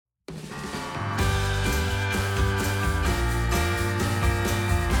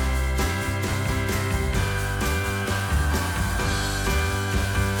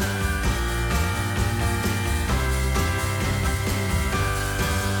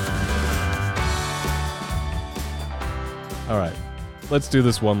All right. Let's do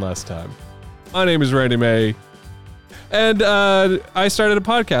this one last time. My name is Randy May, and I started a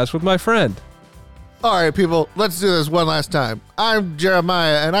podcast with my friend. All right, people, let's do this one last time. I'm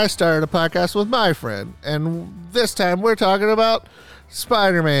Jeremiah, and I started a podcast with my friend. And this time we're talking about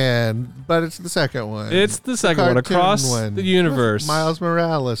Spider-Man, but it's the second one. It's the second one, across the universe. Miles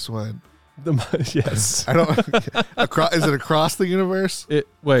Morales one. Yes. I don't. Is it across the universe?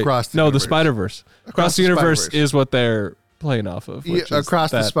 Across the universe. Spider-Verse. Across the universe is what they're playing off of. Across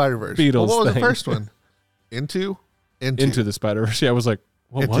the Spider-Verse. Beatles. What was thing. the first one? Into the Spider-Verse. Yeah, I was like,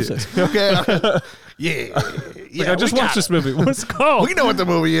 what was it? Okay. Yeah. I just watched this movie. What's it called? We know what the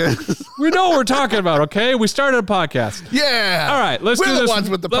movie is. We know what we're talking about, okay? We started a podcast. Yeah. All right, let's do this.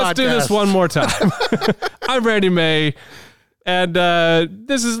 Ones with the let's podcast. do this one more time. I'm Randy May, and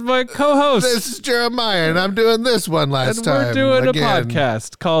this is my co-host. This is Jeremiah, and I'm doing this one last time. We're doing a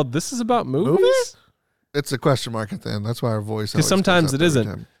podcast called "This Is About Movies." It's a question mark at the end. That's why our voice. Because sometimes it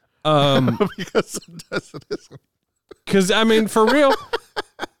isn't. Because sometimes it isn't. Because, I mean, for real,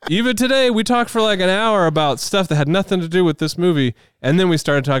 even today, we talked for like an hour about stuff that had nothing to do with this movie, and then we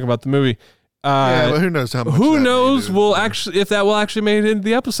started talking about the movie. Yeah, but who knows how much. Who knows if that will actually make it into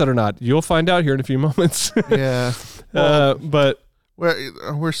the episode or not? You'll find out here in a few moments. Yeah. Well, but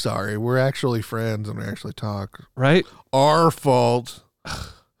we're sorry. We're actually friends, and we actually talk. Right? Our fault.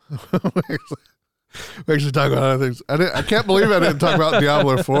 We actually talk about other things. I can't believe I didn't talk about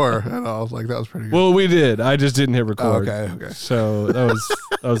Diablo 4 at all. Like, that was pretty good. Well, we did. I just didn't hit record. Okay. So that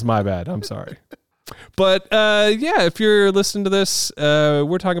was my bad. I'm sorry. But yeah, if you're listening to this,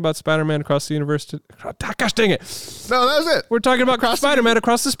 we're talking about Spider-Man Across the Universe. Gosh dang it! No, that was it. We're talking about Spider-Man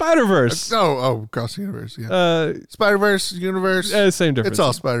Across the Spider-Verse. Across the universe. Yeah. Spider-Verse, universe. Same difference. It's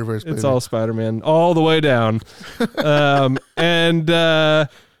all Spider-Verse. Baby. It's all Spider-Man all the way down, and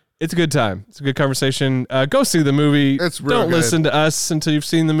it's a good time. It's a good conversation. Go see the movie. It's real Don't good. listen to us until you've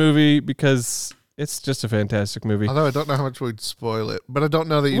seen the movie because it's just a fantastic movie. Although I don't know how much we'd spoil it, but I don't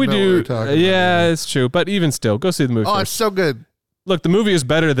know that you we know do. what we're talking about. Yeah, it's true. But even still, go see the movie. Oh, first. it's so good. Look, the movie is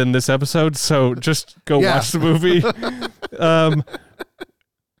better than this episode, so just go watch the movie.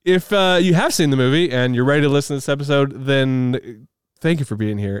 If you have seen the movie and you're ready to listen to this episode, then thank you for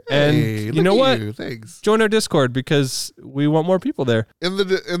being here. Hey, and you know what? Thanks. Join our Discord because we want more people there.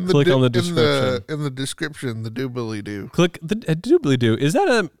 Click on the description. In the description, the doobly doo. Click the doobly doo. Is that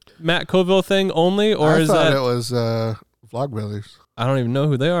a Matt Colville thing only, or I is thought that? it was Vlogbrothers. I don't even know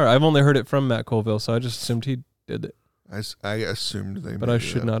who they are. I've only heard it from Matt Colville, so I just assumed he did it. I assumed they. But I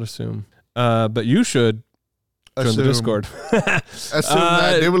should not assume. But you should join the Discord. Assume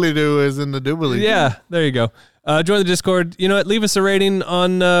that doobly doo is in the doobly doo. Yeah, there you go. Join the Discord. You know what? Leave us a rating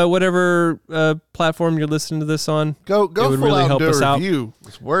on whatever platform you're listening to this on. Go it would full really out help and do us a out. review.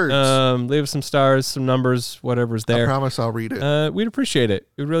 It's words. Leave us some stars, some numbers, whatever's there. I promise I'll read it. We'd appreciate it.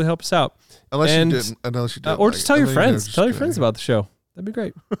 It would really help us out. Unless you didn't. Or just tell your friends. Tell your friends about the show. That'd be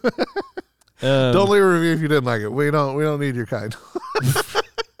great. Don't leave a review if you didn't like it. We don't need your kind.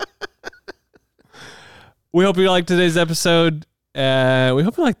 We hope you liked today's episode. We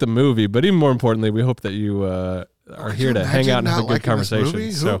hope you liked the movie, but even more importantly, we hope that you are here to hang out and have a good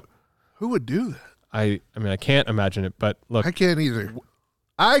conversation. So, who would do that? I mean, I can't imagine it, but look, I can't either.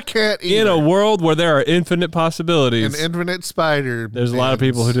 In a world where there are infinite possibilities, an infinite spider. There's a lot of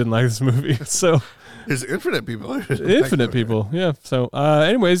people who didn't like this movie. So there's infinite people. Infinite people, yeah. So,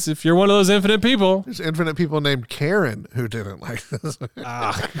 anyways, if you're one of those infinite people, there's infinite people named Karen who didn't like this.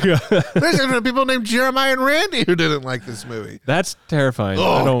 There's infinite people named Jeremiah and Randy who didn't like this movie. That's terrifying.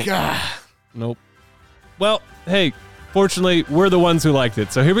 Oh God. Nope. Well, hey, fortunately, we're the ones who liked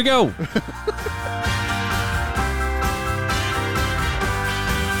it. So here we go.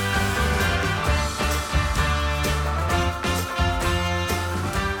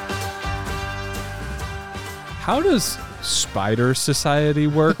 How does Spider Society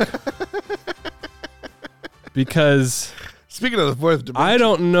work? Because speaking of the fourth dimension, I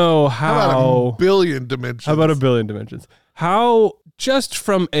don't know how about a billion dimensions. How about a billion dimensions? How, just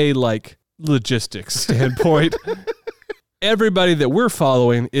from a like logistics standpoint, everybody that we're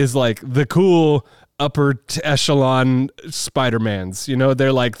following is like the cool upper echelon Spider-Mans. You know,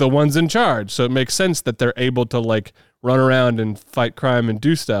 they're like the ones in charge. So it makes sense that they're able to like run around and fight crime and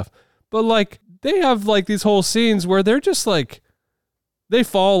do stuff. But like they have like these whole scenes where they're just like, they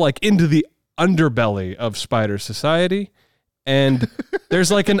fall like into the underbelly of Spider Society. And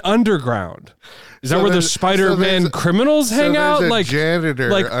there's like an underground. Is that where the Spider-Man criminals hang out? Like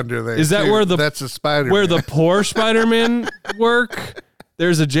janitor under there. Is that where that's a Spider-Man. Where the poor Spider-Men work?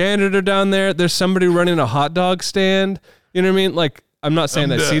 There's a janitor down there. There's somebody running a hot dog stand. You know what I mean? Like, I'm not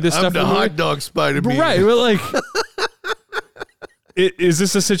saying I see this stuff. I'm the hot dog Spider-Man. Right. But like, Is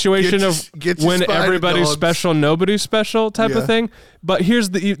this a situation of get your when spider everybody's dogs. special, nobody's special type Yeah. of thing? But here's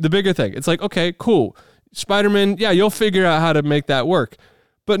the bigger thing. It's like, okay, cool. Spider-Man, yeah, you'll figure out how to make that work.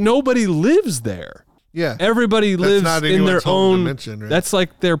 But nobody lives there. Yeah. Everybody lives not in their anyone's home own dimension, right? That's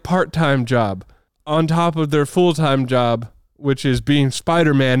like their part-time job on top of their full-time job, which is being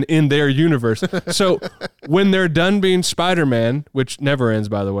Spider-Man in their universe. So when they're done being Spider-Man, which never ends,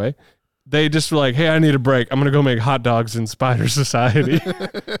 by the way, they just were like, hey, I need a break. I'm going to go make hot dogs in Spider Society.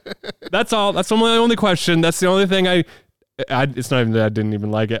 That's all. That's my only question. That's the only thing it's not even that I didn't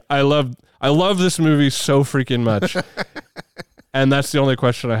even like it. I love this movie so freaking much. And that's the only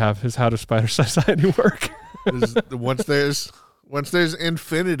question I have is how does Spider Society work? once there's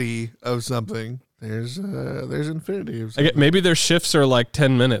infinity of something, there's infinity of something. Maybe their shifts are like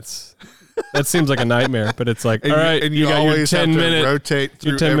 10 minutes. That seems like a nightmare, but it's like, all right, and you got your always 10 have to minute rotate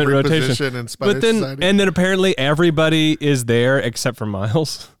through 10 minute every rotation. position in Spider But then, Society. and then apparently everybody is there except for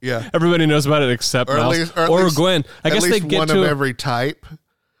Miles. Yeah. Everybody knows about it except Or at Miles least- or at or least- Gwen. I At guess they least get one to of every type.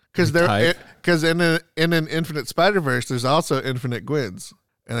 Because in an Infinite Spider-Verse, there's also Infinite Gwens.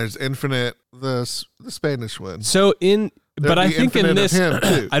 And there's Infinite, the Spanish one. So but I be think in infinite of this, him,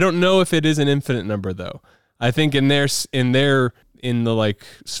 too. I don't know if it is an infinite number though. I think in the like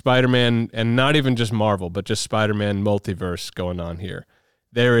Spider-Man, and not even just Marvel, but just Spider-Man multiverse going on here,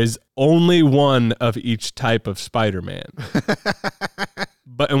 there is only one of each type of Spider-Man.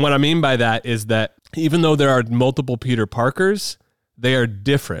 And what I mean by that is that even though there are multiple Peter Parkers, they are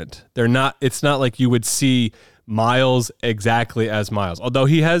different. It's not like you would see Miles exactly as Miles. Although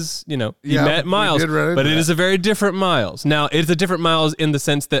he has, he met Miles, did run into but it that. is a very different Miles. Now, it's a different Miles in the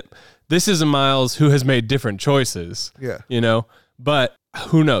sense that this is a Miles who has made different choices. Yeah. But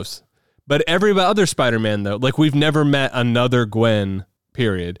who knows? But every other Spider-Man though, like we've never met another Gwen,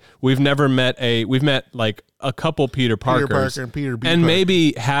 period. We've met like a couple Peter Parkers. Peter Parker and Peter B. And Parker.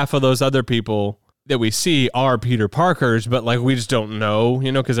 maybe half of those other people that we see are Peter Parkers, but like we just don't know,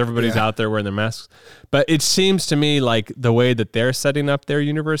 because everybody's out there wearing their masks. But it seems to me like the way that they're setting up their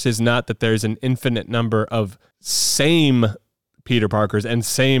universe is not that there's an infinite number of same Peter Parkers and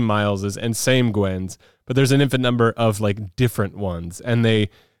same Mileses and same Gwens, but there's an infinite number of like different ones. And the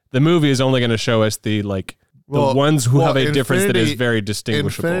movie is only going to show us the ones who have a difference that is very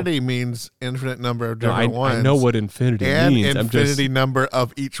distinguishable. Infinity means infinite number of different ones. I know what infinity and means. infinity number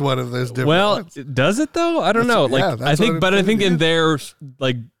of each one of those different ones. Does it though? I don't know. that's I think, what but I think in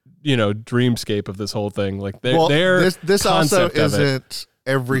infinity their dreamscape of this whole thing, like their this also concept of it. isn't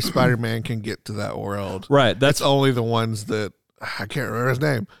every Spider-Man can get to that world. Right. That's only the ones that I can't remember his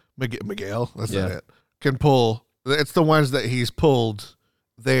name. Miguel. That's not Yeah. it. Can pull. It's the ones that he's pulled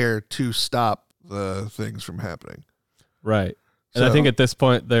there to stop the things from happening. Right. And I think at this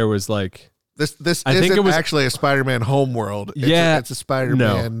point there was like This I think isn't it was- actually a Spider-Man homeworld. It's a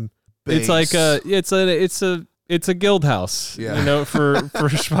Spider-Man. it's like it's a guild house, Yeah. for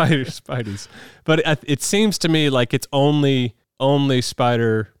Spideys. But it seems to me like it's only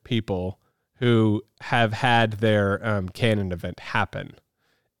Spider people who have had their canon event happen.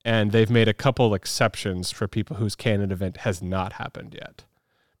 And they've made a couple exceptions for people whose canon event has not happened yet.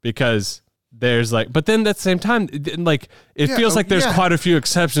 Because there's but then at the same time, it feels like there's quite a few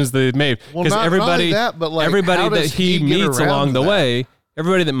exceptions that they've made. Well, Because not everybody, only that, but, everybody how that does he get meets around along the that? way,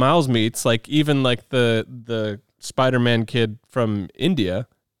 everybody that Miles meets, even the Spider-Man kid from India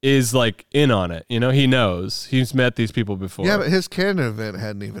is in on it. He knows. He's met these people before. Yeah, but his canon event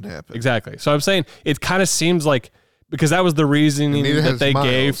hadn't even happened. Exactly. So I'm saying it kind of seems like, because that was the reasoning neither that has they Miles.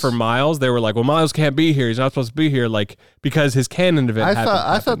 gave for Miles. They were like, well, Miles can't be here. He's not supposed to be here, because his canon event I thought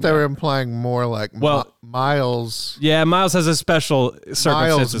happened they yet. were implying more Miles. Yeah, Miles has a special circumstance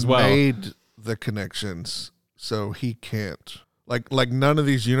Miles as well. made the connections, so he can't. Like none of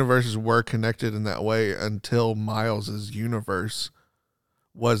these universes were connected in that way until Miles's universe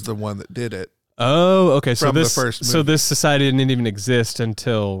was the one that did it. Oh, okay. So From the this first so movie. this society didn't even exist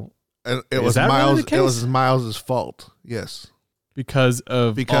until And it Is was that really Miles. the case? It was Miles's fault. Yes, because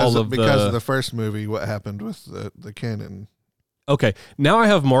of because all of of the first movie, what happened with the canon. Okay, now I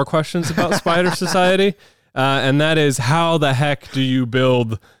have more questions about Spider Society, and that is how the heck do you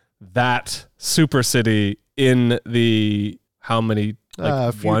build that super city in the how many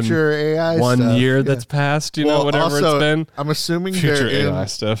Future AI one stuff, year yeah. that's passed? Well, whatever also, it's been. I'm assuming Future they're AI in,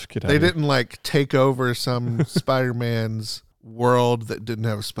 stuff. Get out they of here. didn't take over some Spider-Man's world that didn't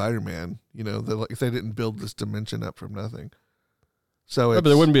have a Spider-Man. They didn't build this dimension up from nothing. So Yeah, but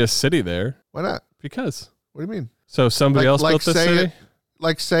there wouldn't be a city there Why not? because. What do you mean? So somebody else built this city.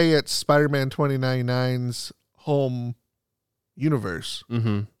 Say it's Spider-Man 2099's home universe,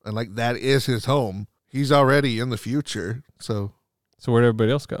 Mm-hmm. and that is his home. He's already in the future, so So where'd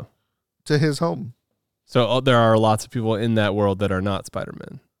everybody else go? to his home. So there are lots of people in that world that are not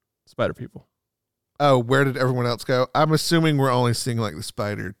Spider-Man, spider people. Oh, where did everyone else go? I'm assuming we're only seeing like the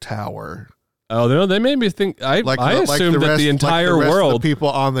spider tower. Oh, no, they made me think. I assumed that the entire rest world. of the people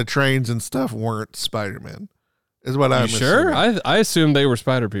on the trains and stuff weren't Spider-Man. Is what I'm sure? assuming. I assumed they were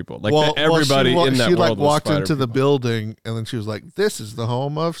spider people. Like everybody in that she world walked was into the people. building and then she was like, "This is the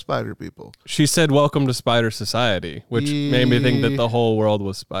home of spider people." She said, "Welcome to Spider Society," which made me think that the whole world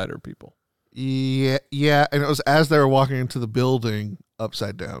was spider people. Yeah, and it was as they were walking into the building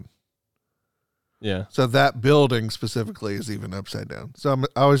upside down. Yeah. So that building specifically is even upside down. So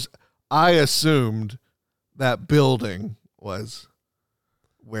I assumed that building was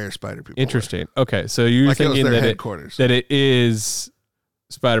where spider people Interesting. Okay, so you're like thinking their that headquarters. that it is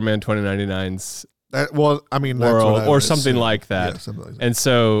Spider-Man 2099's Well, I mean, that's world what I or would something assume. like that. Yeah, something like that. And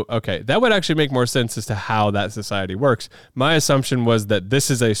so, okay, that would actually make more sense as to how that society works. My assumption was that this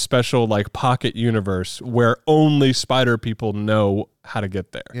is a special like pocket universe where only spider people know how to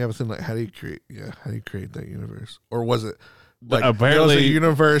get there. Yeah, but then like, how do you create that universe? Or was it like Apparently, there was a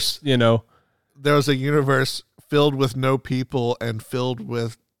universe? You know, There was a universe filled with no people and filled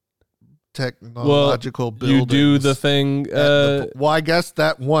with technological buildings. you do the thing. Well, I guess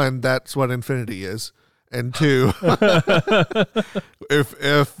that's what infinity is. And two,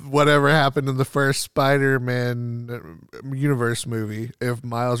 if whatever happened in the first Spider-Man universe movie, if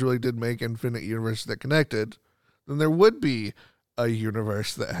Miles really did make infinite universe that connected, then there would be a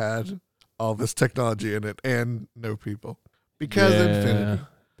universe that had all this technology in it and no people. Because infinity.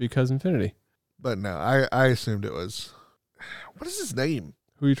 Because infinity. But no, I assumed it was, what is his name?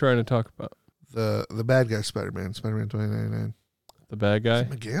 Who are you trying to talk about? The bad guy Spider-Man 2099. The bad guy?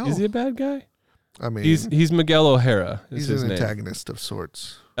 Miguel? Is he a bad guy? I mean, He's Miguel O'Hara. Is he's his an name. antagonist of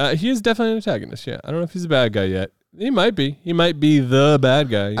sorts. He is definitely an antagonist. Yeah, I don't know if he's a bad guy yet. He might be. He might be the bad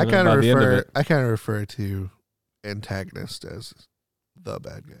guy. I kind of refer to antagonist as the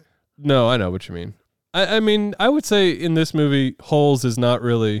bad guy. No, I know what you mean. I mean, I would say in this movie, Holes is not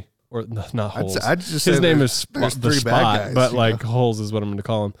really, or not Holes. I'd just His say name is there's the three Spot, bad guys, but you like know? Holes is what I'm going to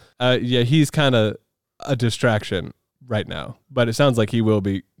call him. Yeah, he's kind of a distraction right now, but it sounds like he will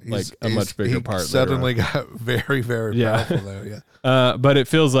be like a much bigger part. Suddenly got very, very powerful though. Yeah. But it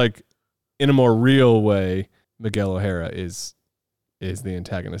feels like in a more real way, Miguel O'Hara is the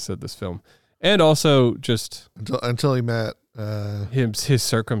antagonist of this film, and also just Until he met his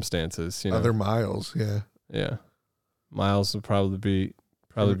circumstances. You know, other Miles. Yeah. yeah. Miles would probably be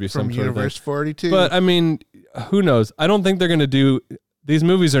From some sort Universe of 42. thing. But I mean, who knows? I don't think they're going to do. These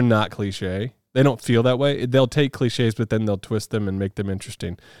movies are not cliche. They don't feel that way. They'll take cliches, but then they'll twist them and make them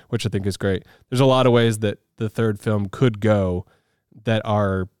interesting, which I think is great. There's a lot of ways that the third film could go that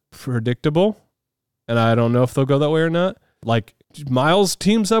are predictable, and I don't know if they'll go that way or not. Like Miles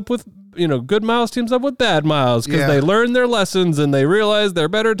teams up with, good Miles teams up with bad Miles because they learn their lessons and they realize they're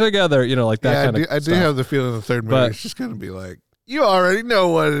better together. Like that kind of stuff. I do have the feeling the third movie is just going to be like, you already know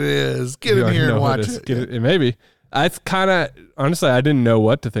what it is. Get in here and watch it. Maybe. I honestly, I didn't know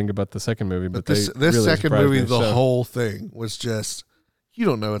what to think about the second movie, but this really second movie, me, the whole thing was just, you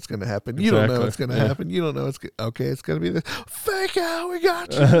don't know what's going to happen. You don't know what's going to happen. You don't know it's okay. It's going to be this fake out. We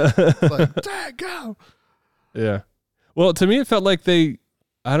got you. It's like, dang, go. Yeah. Well, to me, it felt like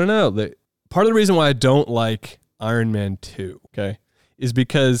I don't know. Part of the reason why I don't like Iron Man 2, okay, is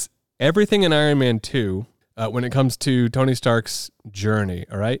because everything in Iron Man 2, when it comes to Tony Stark's journey,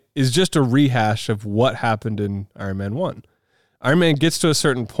 all right, is just a rehash of what happened in Iron Man 1. Iron Man gets to a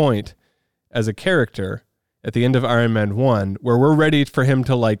certain point as a character at the end of Iron Man 1 where we're ready for him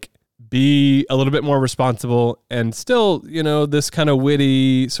to like be a little bit more responsible and still, this kind of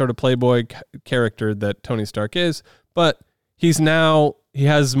witty sort of playboy character that Tony Stark is, but he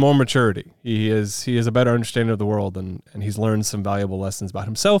has more maturity. He has a better understanding of the world and he's learned some valuable lessons about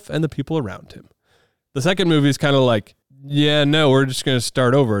himself and the people around him. The second movie is kind of like, we're just going to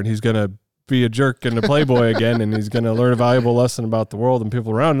start over and he's going to be a jerk and a playboy again and he's going to learn a valuable lesson about the world and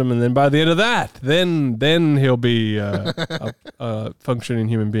people around him. And then by the end of that, then he'll be a functioning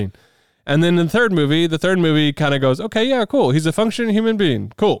human being. And then in the third movie kind of goes, okay, yeah, cool. He's a functioning human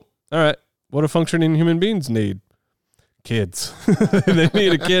being. Cool. All right. What do functioning human beings need? Kids. They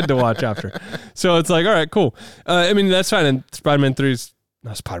need a kid to watch after. So it's like, all right, cool. I mean, that's fine. And Spider-Man 3 is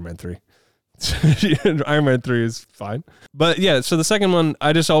not Spider-Man 3. Iron Man 3 is fine. But yeah, so the second one,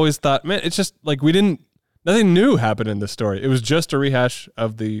 I just always thought, man, it's just like nothing new happened in this story. It was just a rehash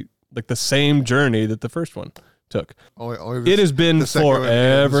of the same journey that the first one took. It has been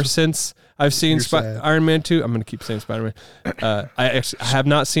forever since I've seen You're sad. Iron Man 2. I'm going to keep saying Spider-Man. I have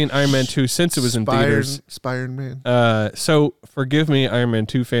not seen Iron Man 2 since it was in theaters. Spider-Man. So forgive me, Iron Man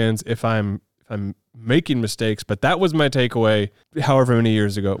 2 fans, if I'm making mistakes, but that was my takeaway, however many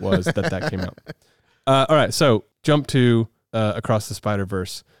years ago it was that came out. All right, so jump to Across the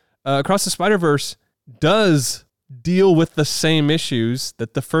Spider-Verse. Across the Spider-Verse does deal with the same issues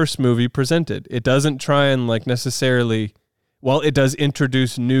that the first movie presented. It doesn't try and necessarily... While it does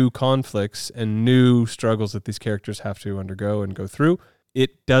introduce new conflicts and new struggles that these characters have to undergo and go through,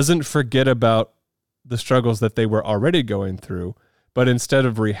 it doesn't forget about the struggles that they were already going through, but instead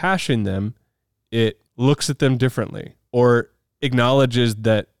of rehashing them, it looks at them differently or acknowledges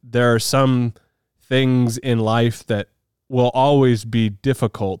that there are some things in life that will always be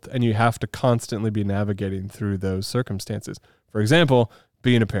difficult and you have to constantly be navigating through those circumstances. For example,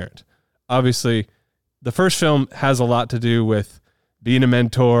 being a parent. Obviously, the first film has a lot to do with being a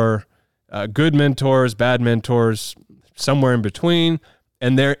mentor, good mentors, bad mentors, somewhere in between,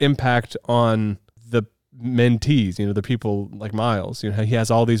 and their impact on the mentees, the people like Miles. He has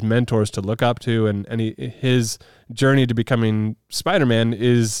all these mentors to look up to, and his journey to becoming Spider-Man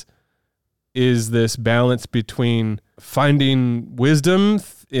is this balance between finding wisdom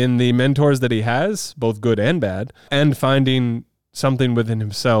in the mentors that he has, both good and bad, and finding something within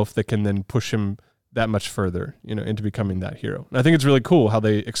himself that can then push him that much further, into becoming that hero. And I think it's really cool how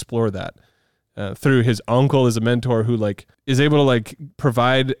they explore that through his uncle as a mentor who is able to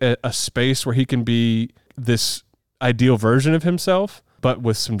provide a space where he can be this ideal version of himself, but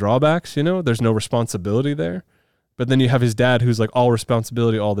with some drawbacks. There's no responsibility there. But then you have his dad who's all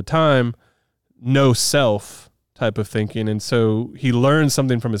responsibility all the time, no self type of thinking. And so he learns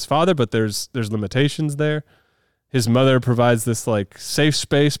something from his father, but there's limitations there. His mother provides this safe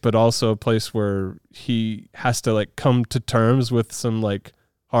space, but also a place where he has to come to terms with some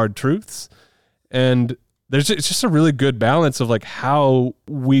hard truths. And it's just a really good balance of how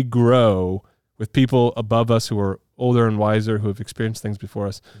we grow with people above us who are older and wiser, who have experienced things before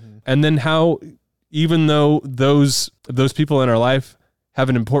us. Mm-hmm. And then how, even though those people in our life have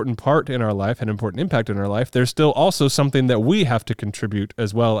an important part in our life, an important impact in our life, there's still also something that we have to contribute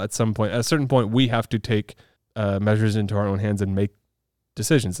as well at some point. At a certain point, we have to take measures into our own hands and make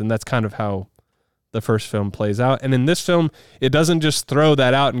decisions. And that's kind of how the first film plays out. And in this film, it doesn't just throw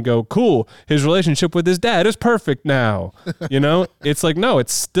that out and go, cool, his relationship with his dad is perfect now. It's no,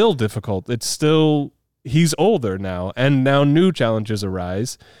 it's still difficult. It's still, he's older now, and now new challenges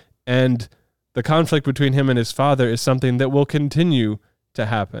arise. And the conflict between him and his father is something that will continue to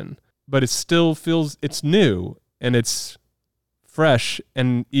happen. But it still feels, it's new and it's fresh.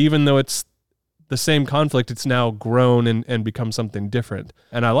 And even though it's the same conflict, it's now grown and become something different.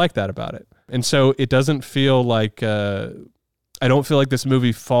 And I like that about it. And so it doesn't feel like, I don't feel like this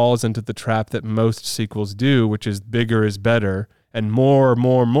movie falls into the trap that most sequels do, which is bigger is better and more,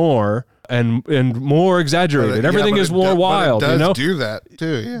 and more exaggerated. Everything is more wild. But it does do that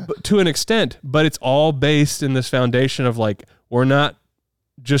too, yeah. But to an extent, but it's all based in this foundation of we're not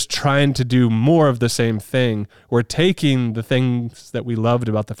just trying to do more of the same thing. We're taking the things that we loved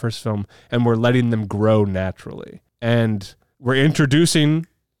about the first film and we're letting them grow naturally. And we're introducing,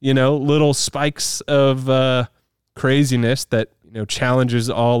 little spikes of craziness that, challenges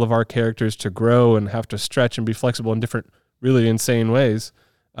all of our characters to grow and have to stretch and be flexible in different, really insane ways.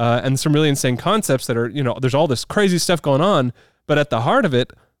 And some really insane concepts that are, there's all this crazy stuff going on, but at the heart of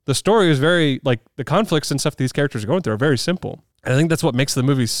it, the story is very, the conflicts and stuff these characters are going through are very simple. And I think that's what makes the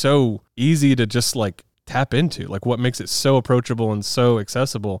movie so easy to just tap into. What makes it so approachable and so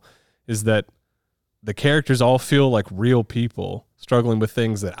accessible is that the characters all feel like real people struggling with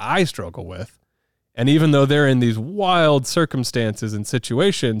things that I struggle with. And even though they're in these wild circumstances and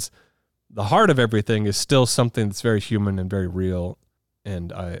situations, the heart of everything is still something that's very human and very real.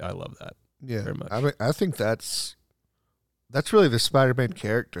 And I love that very much. I think that's really the Spider-Man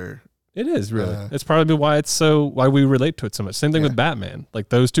character. It is really. It's probably why we relate to it so much. Same thing with Batman.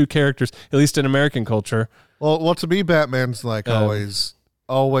 Those two characters, at least in American culture. Well, to me, Batman's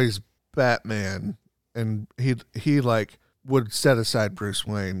always Batman, and he would set aside Bruce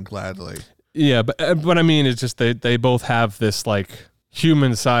Wayne gladly. Yeah, but I mean, it's just they both have this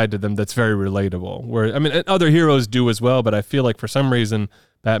human side to them that's very relatable. Where other heroes do as well, but I feel like for some reason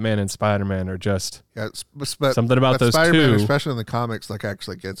Batman and Spider-Man are just something about those Spider-Man, two, especially in the comics,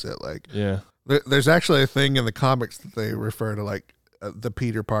 actually gets it. Yeah, there's actually a thing in the comics that they refer to the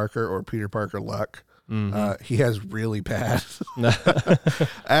Peter Parker or Peter Parker luck. Mm-hmm. He has really bad.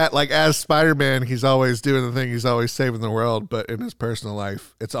 As Spider-Man, he's always doing the thing. He's always saving the world, but in his personal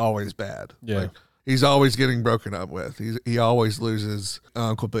life, it's always bad. Yeah. he's always getting broken up with. He always loses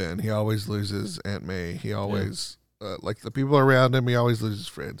Uncle Ben. He always loses Aunt May. He always like the people around him. He always loses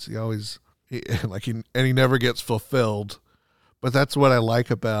friends. He never gets fulfilled. But that's what I like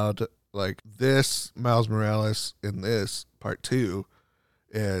about like this Miles Morales in this part 2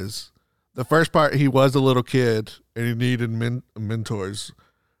 is the first part he was a little kid and he needed mentors,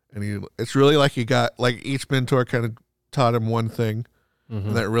 and it's really like he got like each mentor kind of taught him one thing,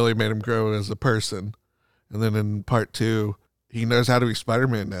 and that really made him grow as a person. And then in part 2, he knows how to be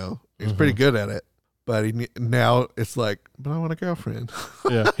Spider-Man now. He's pretty good at it. But now it's like, but I want a girlfriend.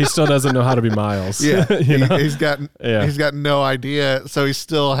 Yeah, he still doesn't know how to be Miles. Yeah, know? he's got no idea. So he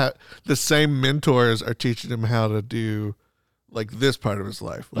still the same mentors are teaching him how to do like this part of his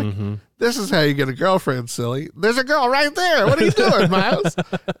life. Like this is how you get a girlfriend, silly. There's a girl right there. What are you doing, Miles?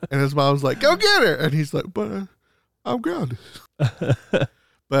 And his mom's like, go get her. And he's like, but I'm grounded.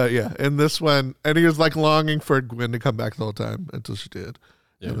 But yeah, in this one, and he was like longing for Gwen to come back the whole time until she did.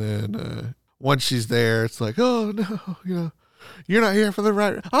 Yeah. And then once she's there, it's like, oh no, you're not here for the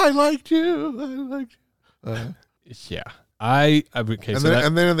right. I liked you. Yeah, okay.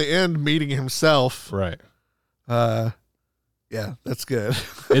 And then in the end, meeting himself. Right. Yeah, that's good.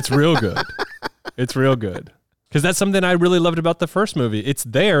 It's real good. It's real good. Because that's something I really loved about the first movie. It's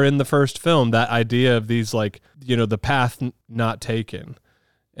there in the first film, that idea of these, like, the path not taken,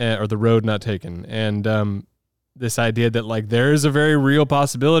 or the road not taken. And this idea that, like, there is a very real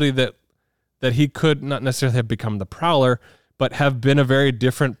possibility that he could not necessarily have become the Prowler, but have been a very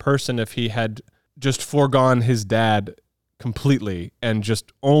different person if he had just foregone his dad completely and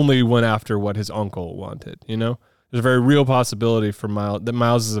just only went after what his uncle wanted, There's a very real possibility for Miles, that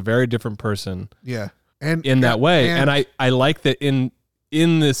Miles is a very different person. Yeah. That way. And I like that in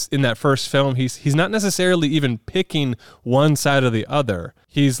that first film, he's not necessarily even picking one side or the other.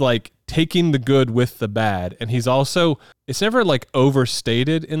 He's like taking the good with the bad. And he's also, it's never like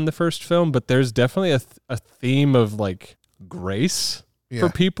overstated in the first film, but there's definitely a theme of like grace for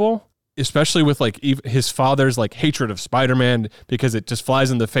people, especially with like his father's like hatred of Spider-Man, because it just flies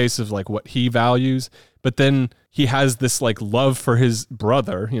in the face of like what he values. But then he has this like love for his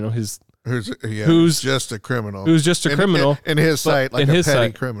brother, who's just a criminal. Who's just a criminal in his sight, like a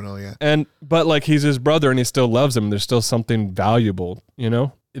petty criminal, yeah. But like he's his brother and he still loves him. There's still something valuable,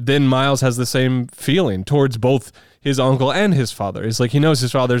 Then Miles has the same feeling towards both his uncle and his father. It's like he knows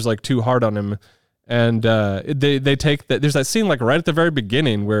his father's like too hard on him, and they take that. There's that scene like right at the very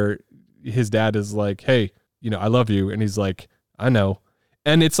beginning where his dad is like, "Hey, I love you," and he's like, "I know."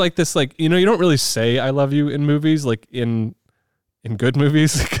 And it's like this, like, you don't really say "I love you" in movies, like in good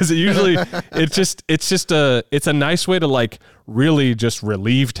movies, because it's a nice way to like really just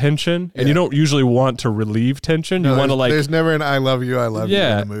relieve tension, and you don't usually want to relieve tension. You want to like, there's never an "I love you" in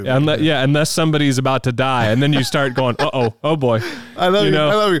the movie. Unless somebody's about to die, and then you start going, oh boy, I love you,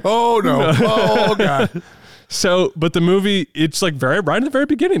 I love you. Oh no, oh god. So, but the movie, it's like right at the very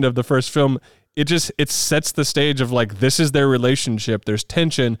beginning of the first film. It sets the stage of like, this is their relationship. There's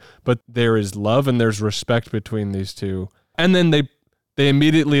tension, but there is love and there's respect between these two. And then they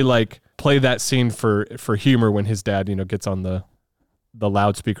immediately like play that scene for humor when his dad, gets on the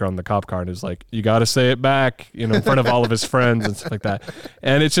loudspeaker on the cop car and is like, you got to say it back, in front of all of his friends and stuff like that.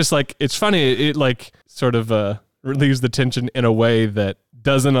 And it's just like, it's funny. It like sort of relieves the tension in a way that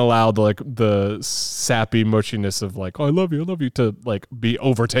doesn't allow the sappy mushiness of like, oh, I love you to like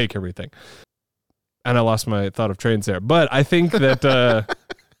overtake everything. And I lost my thought of trains there. But I think that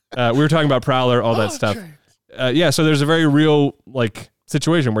we were talking about Prowler, all that stuff. So there's a very real like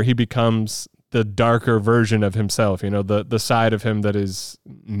situation where he becomes the darker version of himself, the side of him that is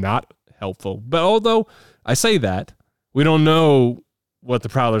not helpful. But although I say that, we don't know what the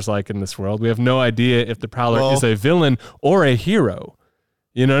Prowler's like in this world. We have no idea if the Prowler is a villain or a hero.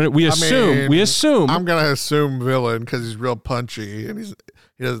 We assume. I'm going to assume villain because he's real punchy and he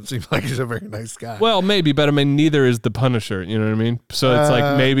doesn't seem like he's a very nice guy. Well, maybe, but neither is the Punisher. You know what I mean? So it's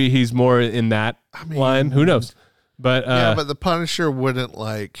like maybe he's more in that line. Who knows? But but the Punisher wouldn't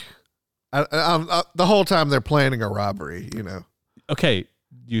like. The whole time they're planning a robbery. Okay,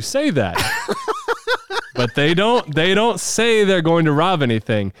 you say that, but they don't say they're going to rob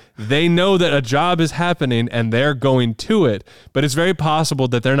anything. They know that a job is happening and they're going to it. But it's very possible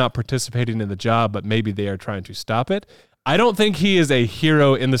that they're not participating in the job, but maybe they are trying to stop it. I don't think he is a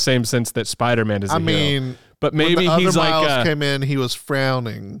hero in the same sense that Spider-Man is a hero. But maybe when the he's other like Miles came in, he was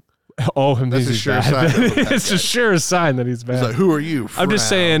frowning. Oh, that's a sure sign. It's a sure sign that he's bad. He's like, "Who are you?" I'm just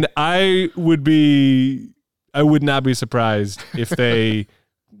saying, I would not be surprised if they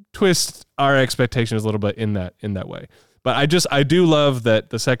twist our expectations a little bit in that way. But I do love that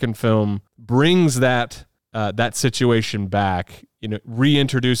the second film brings that situation back,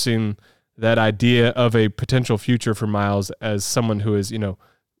 reintroducing that idea of a potential future for Miles as someone who is,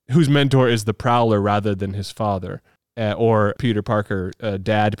 whose mentor is the Prowler rather than his father, or Peter Parker,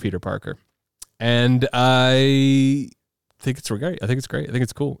 Dad Peter Parker. And I think it's great. I think it's great. I think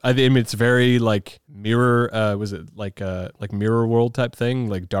it's cool. I mean, it's very like mirror. Was it like Mirror World type thing,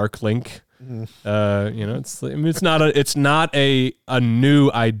 like Dark Link? It's not a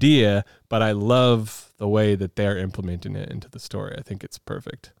new idea, but I love the way that they're implementing it into the story. I think it's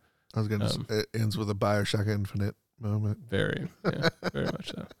perfect. I was gonna. It ends with a BioShock Infinite moment. Very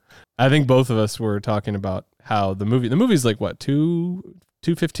much so. I think both of us were talking about how the movie's like what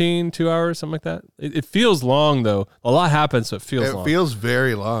 2:15, 2 hours, something like that. It feels long though. A lot happens, so it feels long. It feels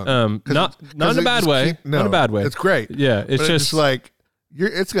very long. Not in a bad way. Not a bad way. It's great. Yeah, it's just like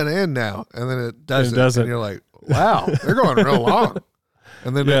it's gonna end now, and then it doesn't. And you're like, wow, they're going real long.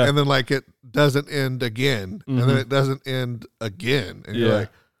 And then like it doesn't end again, and then it doesn't end again, and you're like,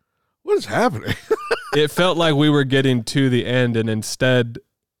 what is happening? It felt like we were getting to the end, and instead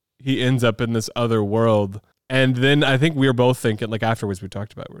he ends up in this other world. And then I think we were both thinking, like afterwards we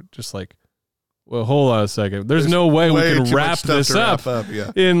talked about it, we're just like, well, hold on a second. There's no way we can wrap this up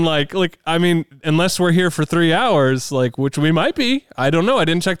in like, I mean, unless we're here for 3 hours, like, which we might be. I don't know. I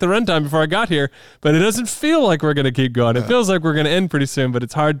didn't check the runtime before I got here, but it doesn't feel like we're going to keep going. It feels like we're going to end pretty soon, but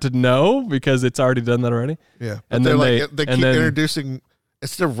it's hard to know because it's already done that already. Yeah. And then they keep introducing,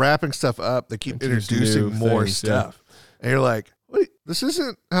 instead of wrapping stuff up, they keep introducing more stuff. Yeah. And you're like, wait, this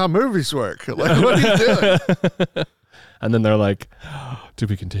isn't how movies work. Like, what are you doing? And then they're like, to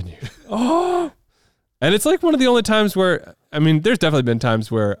be continued. Oh. And it's like one of the only times where, I mean, there's definitely been times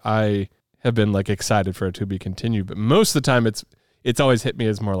where I have been like excited for it to be continued, but most of the time it's always hit me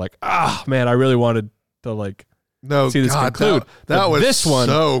as more like, man, I really wanted to like see this conclude. That was this one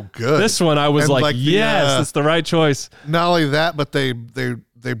so good. This one I was like yes, it's the right choice. Not only that, but they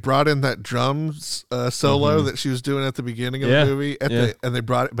brought in that drums solo that she was doing at the beginning of the movie, and they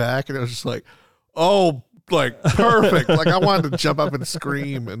brought it back, and it was just like, oh, like perfect. Like I wanted to jump up and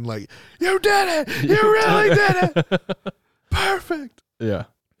scream and like, you did it! You really did it! Perfect. Yeah,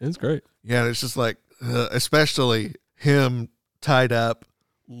 it's great. Yeah, and it's just like, especially him tied up,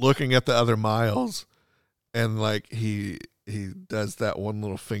 looking at the other Miles, and like he does that one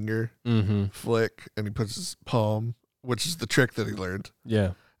little finger flick, and he puts his palm, which is the trick that he learned.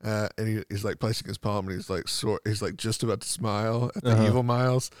 Yeah. And he's like placing his palm, and he's like just about to smile at the evil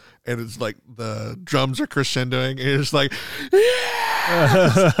Miles, and it's like the drums are crescendoing, and you're just like,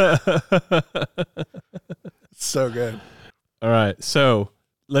 yeah, it's so good. All right, so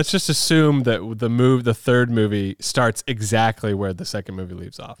let's just assume that the third movie starts exactly where the second movie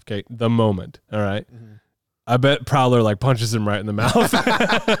leaves off. Okay, the moment. All right. I bet Prowler like punches him right in the mouth,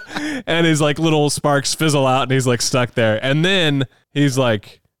 and his like little sparks fizzle out, and he's like stuck there, and then he's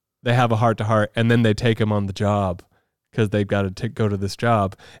like. They have a heart-to-heart, and then they take him on the job because they've got to go to this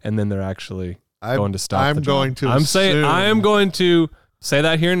job, and then they're actually going to stop the job. I am going to say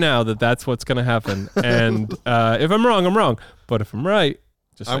that here now that that's what's going to happen. And if I'm wrong, I'm wrong. But if I'm right,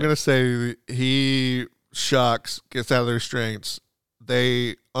 I'm going to say he shocks, gets out of their restraints.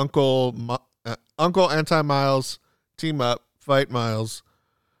 They Uncle Anti-Miles team up, fight Miles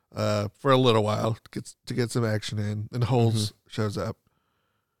for a little while to get some action in, and Holes shows up.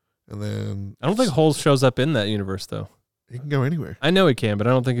 And then I don't think Holes shows up in that universe, though. He can go anywhere. I know he can, but I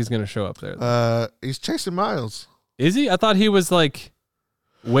don't think he's going to show up there. He's chasing Miles. Is he? I thought he was like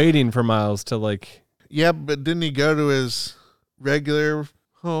waiting for Miles to like. Yeah, but didn't he go to his regular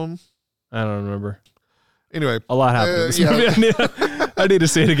home? I don't remember. Anyway, a lot happened in this movie. I need to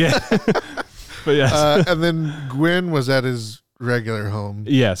see it again. But yes. And then Gwen was at his regular home.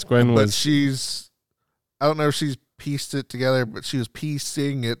 Yes, Gwen was. But I don't know if she's pieced it together, but she was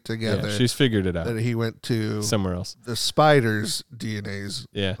piecing it together. Yeah, she's figured it out. That he went to somewhere else. The spider's DNA's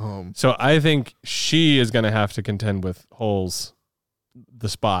home. So I think she is going to have to contend with Holes, the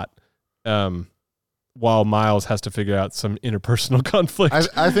Spot, while Miles has to figure out some interpersonal conflict.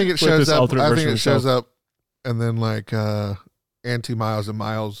 I think it shows up. I think it shows up, and then like Anti-Miles and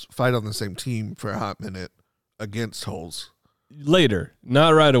Miles fight on the same team for a hot minute against Holes. Later,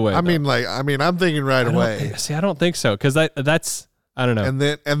 not right away. I'm thinking right away. I don't think so because that's I don't know. And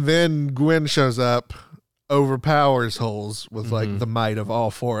then Gwen shows up, overpowers Holes with like the might of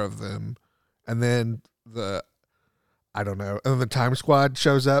all four of them, and then I don't know. And then the Time Squad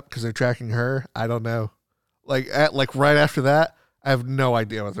shows up because they're tracking her. I don't know. Like right after that, I have no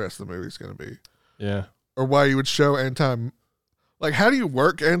idea what the rest of the movie is going to be. Yeah. Or why you would show Like, how do you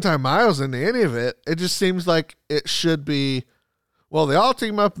work Anti-Miles into any of it? It just seems like it should be, well, they all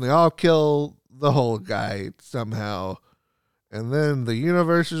team up and they all kill the whole guy somehow, and then the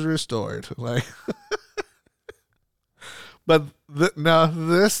universe is restored. Like, but now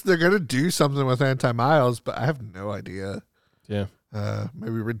they're gonna do something with Anti-Miles, but I have no idea. Yeah.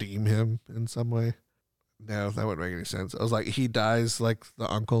 Maybe redeem him in some way. No, that wouldn't make any sense. I was like, he dies like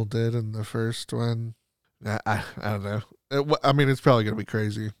the uncle did in the first one. I don't know. I mean, it's probably gonna be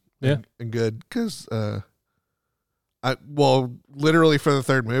crazy. Yeah. and good because literally for the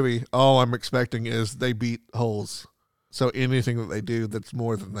third movie, all I'm expecting is they beat holes. So anything that they do that's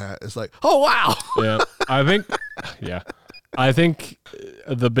more than that is like, oh wow. Yeah. I think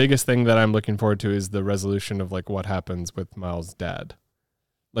the biggest thing that I'm looking forward to is the resolution of like what happens with Miles' dad.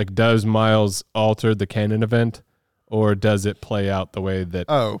 Like, does Miles alter the canon event, or does it play out the way that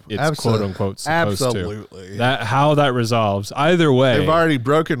it's quote unquote supposed absolutely. to? How that resolves. Either way, they've already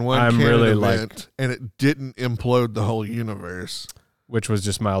broken one I'm canon really event, and it didn't implode the whole universe. Which was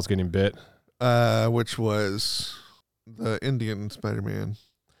just Miles getting bit. Which was the Indian Spider-Man.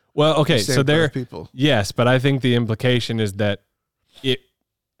 Well, okay, so there, people. Yes, but I think the implication is that it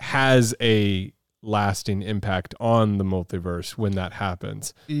has a lasting impact on the multiverse when that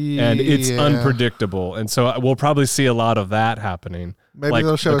happens, and it's unpredictable, and so we'll probably see a lot of that happening. Maybe like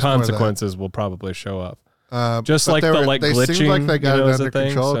they'll show the us more of that. consequences will probably show up, but just like the they glitching. seem like they got it is under a thing,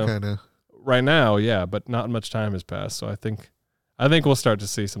 control, so kind of. right now, yeah, but not much time has passed, so I think we'll start to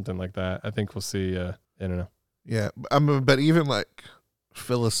see something like that. I think we'll see. I don't know. Yeah, but even like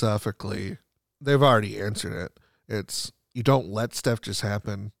philosophically, they've already answered it. It's you don't let stuff just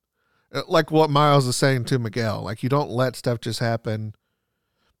happen. Like what Miles is saying to Miguel, like you don't let stuff just happen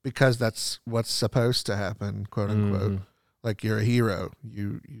because that's what's supposed to happen, quote unquote. Mm-hmm. Like you're a hero,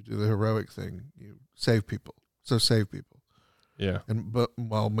 you do the heroic thing, you save people, so save people. Yeah, but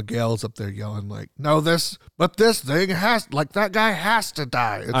while Miguel's up there yelling like, no, this thing has, like that guy has to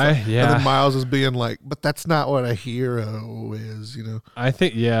die. And then Miles is being like, but that's not what a hero is, you know. I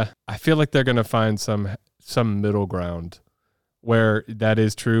think I feel like they're gonna find some middle ground where that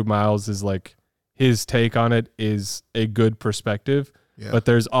is true. Miles is like, his take on it is a good perspective, but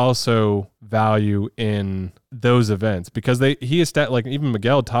there's also value in those events because like even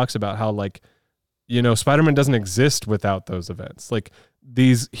Miguel talks about how like, you know, Spider-Man doesn't exist without those events. Like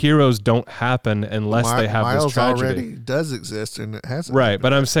these heroes don't happen unless they have Miles this tragedy. Already does exist and it hasn't. Right,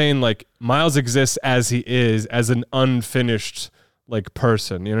 but I'm saying like Miles exists as he is, as an unfinished like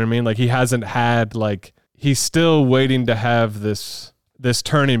person. You know what I mean? Like he hasn't had like, he's still waiting to have this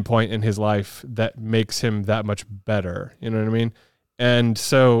turning point in his life that makes him that much better. You know what I mean? And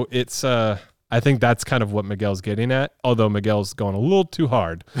so it's I think that's kind of what Miguel's getting at, although Miguel's going a little too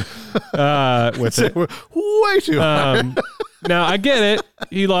hard with it. Way too hard. Now, I get it.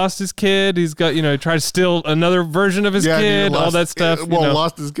 He lost his kid. He's got, he tried to steal another version of his kid, all that stuff.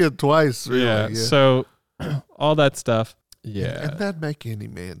 Lost his kid twice, really. Yeah, so all that stuff. Yeah. And that'd make any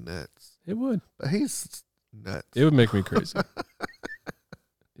man nuts. It would. But he's nuts. It would make me crazy.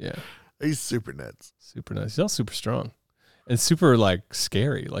 Yeah. He's super nuts. Super nice. He's also super strong. And super like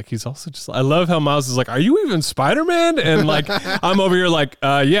scary. Like he's also just, I love how Miles is like, are you even Spider-Man? And like, I'm over here like,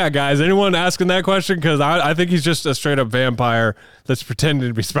 yeah, guys, anyone asking that question? Cause I think he's just a straight up vampire that's pretending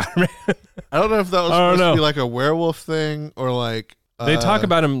to be Spider-Man. I don't know if that was supposed to be like a werewolf thing or like, they talk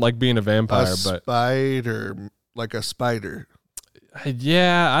about him like being a vampire, but spider, like a spider.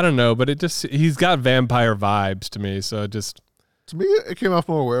 Yeah, I don't know, but he's got vampire vibes to me. So to me, it came off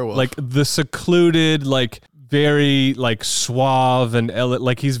more werewolf. Like the secluded, like very like suave and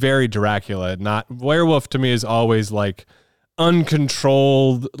like he's very Dracula. Not werewolf to me is always like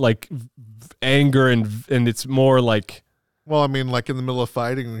uncontrolled, like anger and it's more like. Well, I mean, like in the middle of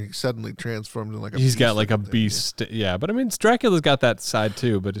fighting, he suddenly transformed into like a beast. He's got like a beast. Yeah, but I mean, Dracula's got that side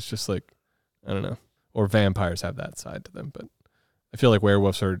too, but it's just like, I don't know. Or vampires have that side to them, but I feel like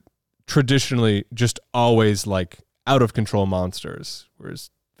werewolves are traditionally just always like out of control monsters, whereas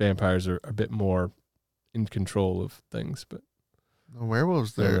vampires are a bit more in control of things. But the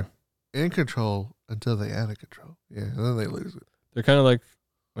werewolves, they're in control until they out of control. Yeah, and then they lose it. They're kind of like,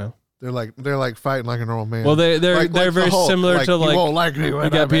 they're like fighting like a normal man. Well, they're very similar to like, you won't like me you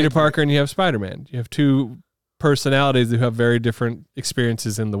got Peter Parker and you have Spider-Man. You have two personalities who have very different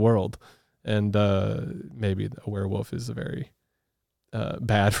experiences in the world, and maybe a werewolf is a very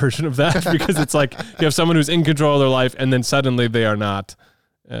bad version of that because it's like you have someone who's in control of their life and then suddenly they are not,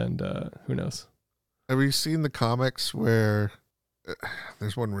 and who knows. Have you seen the comics where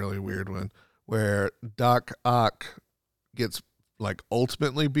there's one really weird one where Doc Ock gets like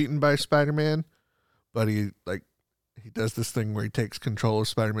ultimately beaten by Spider-Man, but he does this thing where he takes control of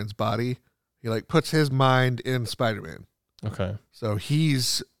Spider-Man's body. He like puts his mind in Spider-Man. Okay. So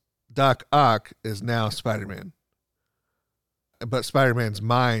he's Doc Ock is now Spider-Man. But Spider-Man's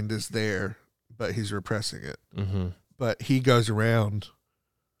mind is there, but he's repressing it. Mm-hmm. But he goes around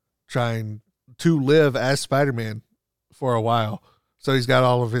trying to live as Spider-Man for a while. So he's got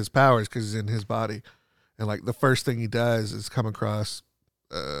all of his powers because he's in his body. And like the first thing he does is come across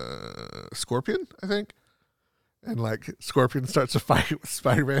Scorpion, I think. And like Scorpion starts a fight with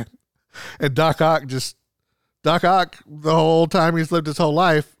Spider-Man. And Doc Ock, the whole time he's lived his whole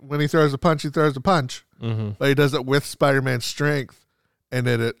life, when he throws a punch, he throws a punch. Mm-hmm. But he does it with Spider-Man's strength. And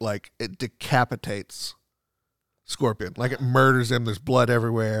then it decapitates Scorpion. Like it murders him. There's blood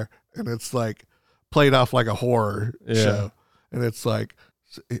everywhere. And it's like played off like a horror show. And it's like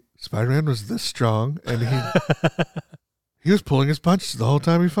Spider-Man was this strong, and he was pulling his punches the whole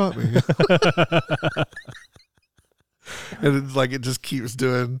time he fought me. And it's like it just keeps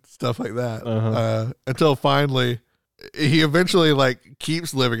doing stuff like that until finally he eventually like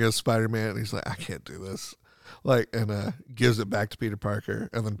keeps living as Spider-Man, and he's like, I can't do this, like, and gives it back to Peter Parker,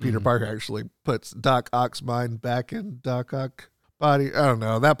 and then Peter Parker actually puts Doc Ock's mind back in Doc Ock body. I don't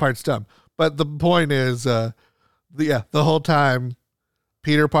know, that part's dumb, but the point is, the whole time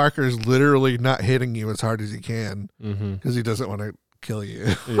Peter Parker is literally not hitting you as hard as he can because he doesn't want to kill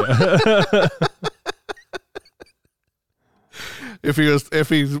you. Yeah. If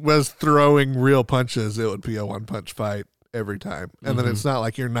he was throwing real punches, it would be a one-punch fight every time. And then it's not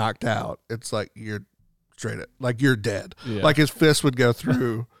like you're knocked out. It's like you're like you're dead. Yeah. Like his fist would go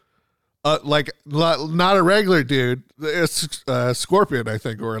through, like not a regular dude. It's Scorpion, I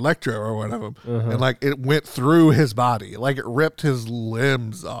think, or Electro, or one of them. And like it went through his body. Like it ripped his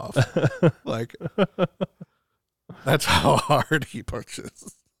limbs off. Like that's how hard he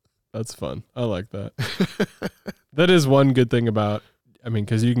punches. That's fun. I like that. That is one good thing about, I mean,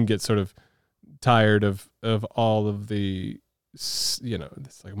 because you can get sort of tired of all of the, you know,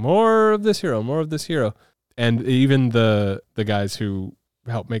 it's like more of this hero. And even the guys who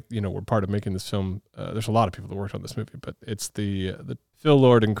helped make, you know, were part of making this film. There's a lot of people that worked on this movie, but it's the Phil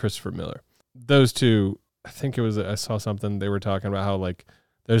Lord and Christopher Miller. Those two, I think I saw something, they were talking about how like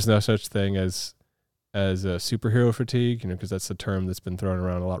there's no such thing as a superhero fatigue, you know, because that's a term that's been thrown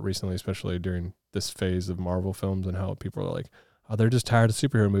around a lot recently, especially during this phase of Marvel films, and how people are like, oh, they're just tired of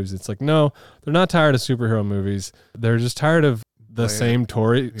superhero movies. It's like, no, they're not tired of superhero movies. They're just tired of the same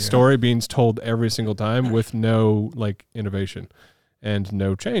story being told every single time with no like innovation and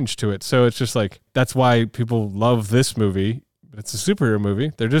no change to it. So it's just like, that's why people love this movie. It's a superhero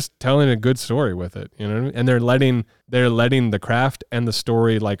movie. They're just telling a good story with it, you know what I mean? And they're letting the craft and the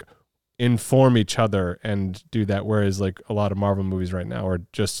story like inform each other and do that. Whereas like a lot of Marvel movies right now are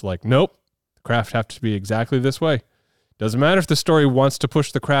just like, nope, the craft have to be exactly this way. Doesn't matter if the story wants to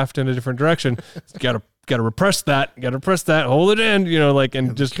push the craft in a different direction. You gotta repress that. Hold it in, you know, like,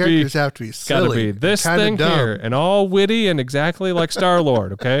 and just characters have to be silly. Gotta be this thing dumb here and all witty and exactly like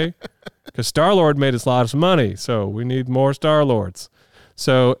Star-Lord, okay? Because Star-Lord made us lots of money, so we need more Star-Lords.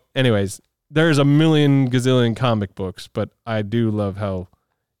 So anyways, there's a million gazillion comic books, but I do love how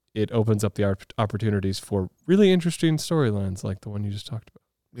it opens up the opportunities for really interesting storylines like the one you just talked about.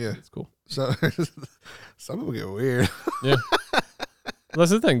 Yeah. It's cool. So some of them get weird. Yeah.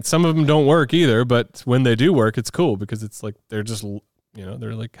 That's the thing. Some of them don't work either, but when they do work, it's cool because it's like they're just, you know,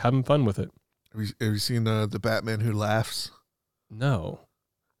 they're like having fun with it. Have you seen the Batman Who Laughs? No.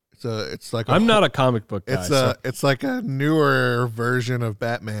 It's like I'm not a comic book guy. It's like a newer version of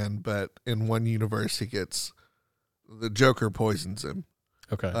Batman, but in one universe the Joker poisons him.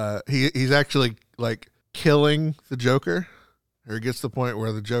 Okay. He's actually like killing the Joker, or it gets to the point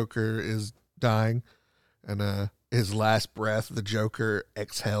where the Joker is dying, and his last breath, the Joker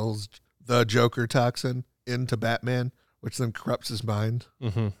exhales the Joker toxin into Batman, which then corrupts his mind.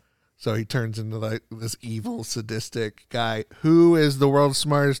 Mm-hmm. So he turns into like this evil, sadistic guy who is the world's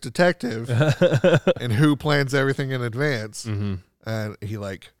smartest detective and who plans everything in advance. Mm-hmm. And he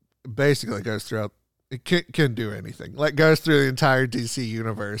like basically goes throughout. It can do anything. Like goes through the entire DC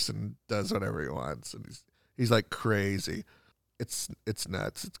universe and does whatever he wants. And he's like crazy. It's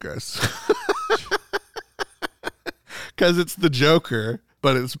nuts. It's gross. Because it's the Joker,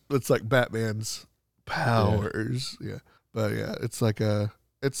 but it's like Batman's powers. Yeah. But yeah,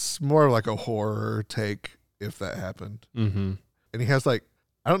 it's more like a horror take if that happened. Mm-hmm. And he has like,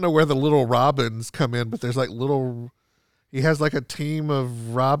 I don't know where the little Robins come in, but there's like he has like a team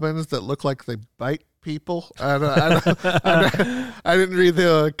of Robins that look like they bite people. I didn't read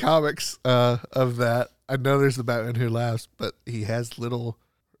the comics of that. I know there's the Batman Who Laughs, but he has little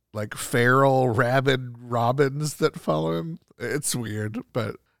like feral rabid robins that follow him. It's weird,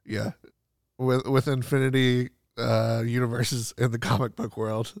 but yeah, with Infinity universes in the comic book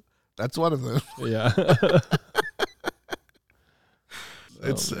world, that's one of them. Yeah.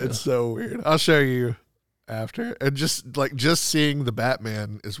 It's so weird. I'll show you after. And just seeing the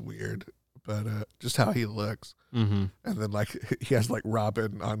Batman is weird, but just how he looks. Mm-hmm. And then like he has like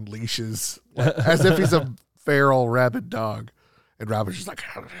Robin on leashes, as if he's a feral rabid dog, and Robin's just like,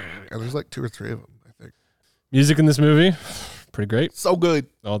 and there's like 2 or 3 of them, I think. Music in this movie, pretty great. So good.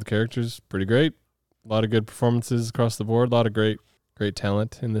 All the characters, pretty great. A lot of good performances across the board. A lot of great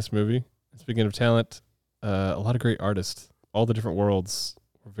talent in this movie. Speaking of talent, a lot of great artists. All the different worlds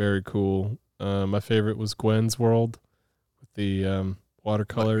were very cool. My favorite was Gwen's world with the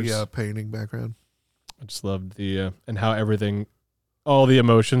watercolors. Yeah, painting background. I just loved the and how everything, all the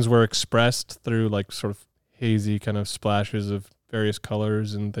emotions were expressed through like sort of hazy kind of splashes of various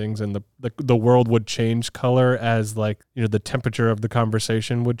colors and things, and the world would change color as like, you know, the temperature of the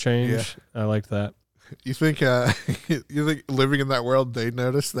conversation would change. Yeah. I liked that. You think living in that world they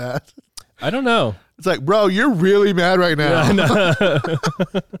noticed that? I don't know. It's like, bro, you're really mad right now. Yeah,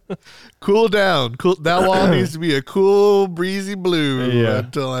 cool down. Cool. That wall needs to be a cool, breezy blue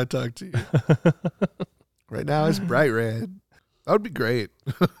until I talk to you. Right now it's bright red. That would be great.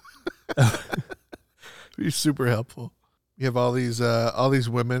 Be super helpful. You have all these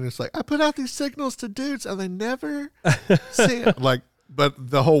women. It's like, I put out these signals to dudes and they never see it. Like, but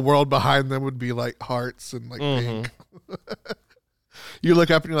the whole world behind them would be like hearts and like pink. You look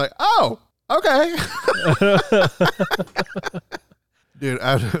up and you're like, oh, okay. Dude,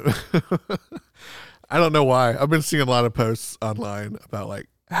 I don't know why. I've been seeing a lot of posts online about like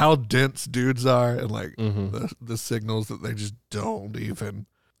how dense dudes are and like the signals that they just don't even.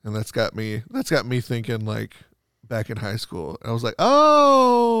 And that's got me thinking like back in high school. I was like,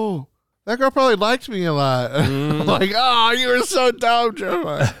 oh, that girl probably liked me a lot. I'm like, oh, you were so dumb,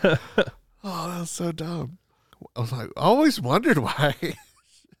 Jeremiah. Oh, that was so dumb. I was like, I always wondered why.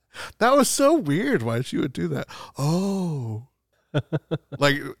 That was so weird why she would do that. Oh.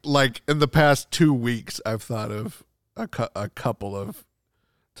 like in the past 2 weeks, I've thought of a couple of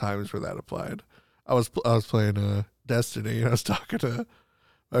times where that applied. I was playing Destiny, and I was talking to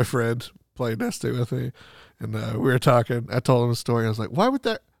my friend playing Destiny with me, and we were talking. I told him a story. I was like, why would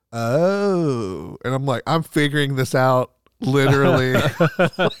that? Oh. And I'm like, I'm figuring this out literally.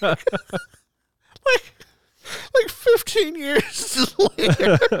 like 15 years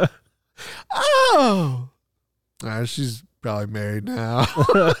later. Oh. She's probably married now.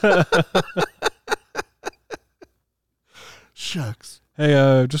 Shucks.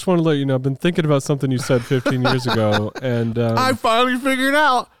 Hey, just want to let you know, I've been thinking about something you said 15 years ago, and I finally figured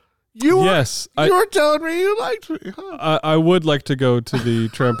out. You were telling me you liked me. Huh? I would like to go to the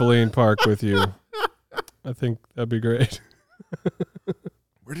trampoline park with you. I think that'd be great.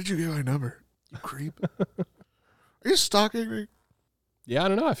 Where did you get my number? You creep. Are you stalking me? Yeah, I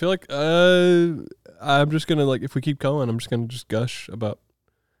don't know. I feel like I'm just gonna, like, if we keep going, I'm just gonna gush about.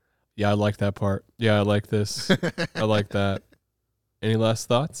 Yeah, I like that part. Yeah, I like this. I like that. Any last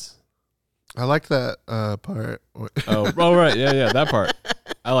thoughts? I like that part. Oh, right. Yeah, that part.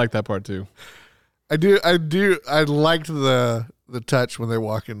 I like that part too. I do. I liked the touch when they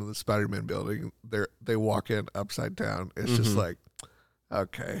walk into the Spider-Man building. They walk in upside down. It's just like,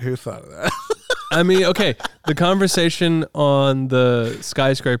 okay, who thought of that? I mean, okay, the conversation on the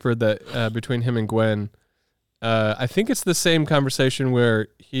skyscraper that between him and Gwen, I think it's the same conversation where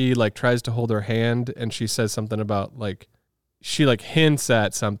he like tries to hold her hand and she says something about like, she like hints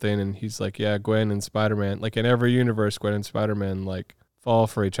at something and he's like, yeah, Gwen and Spider-Man, like in every universe, Gwen and Spider-Man like fall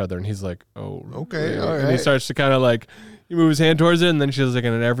for each other. And he's like, oh, okay, really? all right. And he starts to kind of like, he moves his hand towards it and then she's like,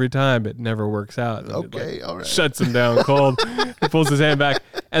 and every time it never works out. And okay, it, like, all right. Shuts him down cold. He pulls his hand back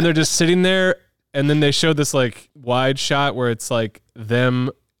and they're just sitting there. And then they show this like wide shot where it's like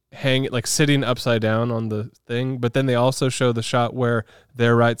them like sitting upside down on the thing. But then they also show the shot where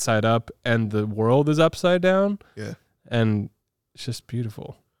they're right side up and the world is upside down. Yeah. And it's just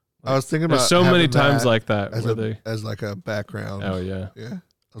beautiful. I was thinking about there's so many times like that as like a background. Oh yeah. Yeah. I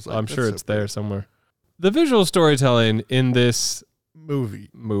was like, I'm sure it's there somewhere. The visual storytelling in this movie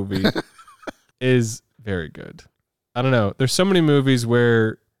is very good. I don't know. There's so many movies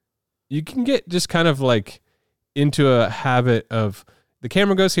where you can get just kind of like into a habit of the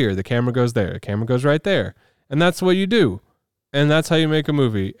camera goes here, the camera goes there, the camera goes right there. And that's what you do. And that's how you make a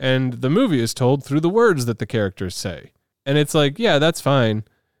movie. And the movie is told through the words that the characters say. And it's like, yeah, that's fine.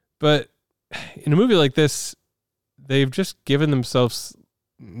 But in a movie like this, they've just given themselves,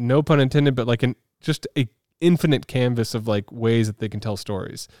 no pun intended, but like just a infinite canvas of like ways that they can tell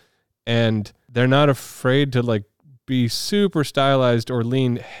stories. And they're not afraid to like be super stylized or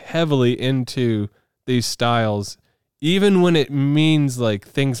lean heavily into these styles, even when it means like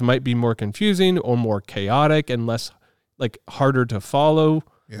things might be more confusing or more chaotic and less like harder to follow.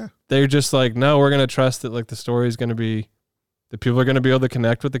 Yeah. They're just like, no, we're going to trust that like the story is going to be, that people are going to be able to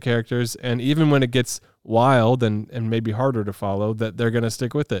connect with the characters. And even when it gets wild and maybe harder to follow, that they're going to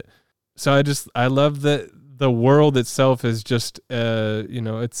stick with it. So I love that the world itself is just,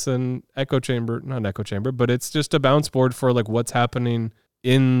 it's an not an echo chamber, but it's just a bounce board for like what's happening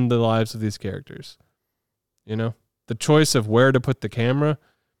in the lives of these characters. You know, the choice of where to put the camera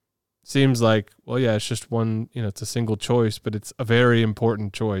seems like, well, yeah, it's just one, it's a single choice, but it's a very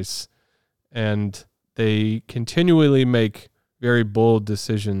important choice. And they continually make very bold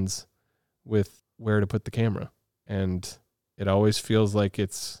decisions with where to put the camera. And it always feels like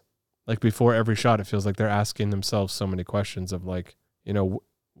it's like before every shot, it feels like they're asking themselves so many questions of like,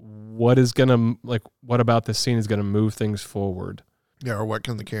 what about this scene is going to move things forward? Yeah, or what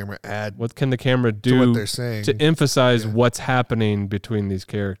can the camera add? What can the camera do to what they're saying to emphasize what's happening between these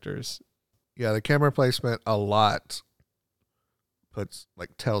characters? Yeah, the camera placement a lot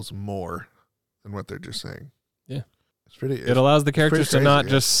tells more than what they're just saying. Yeah. It allows the characters to crazy, not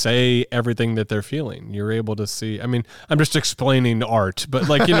just say everything that they're feeling. You're able to see. I mean, I'm just explaining art, but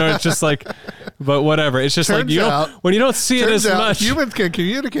like, it's just like, but whatever. It's just turns like when you don't see it as much. Humans can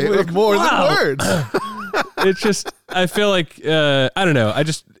communicate with more than words. It's just, I feel like, I don't know.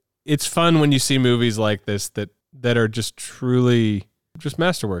 It's fun when you see movies like this that are just truly just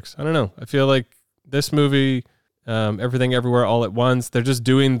masterworks. I don't know. I feel like this movie, Everything Everywhere All at Once, they're just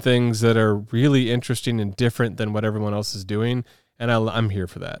doing things that are really interesting and different than what everyone else is doing. And I'm here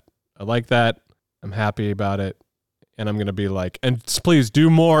for that. I like that. I'm happy about it. And I'm going to be like, and please do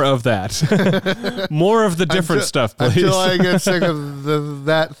more of that. More of the different stuff, please. Until I get sick of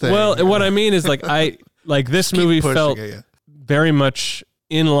that thing. Well, what I mean is like this movie felt very much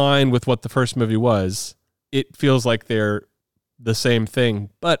in line with what the first movie was. It feels like they're the same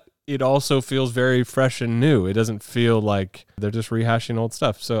thing, but it also feels very fresh and new. It doesn't feel like they're just rehashing old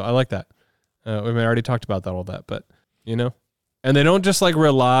stuff. So I like that. We already talked about all that, but and they don't just like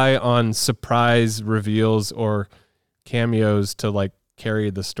rely on surprise reveals or cameos to like carry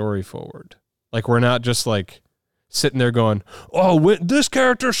the story forward. Like we're not just like sitting there going, oh, this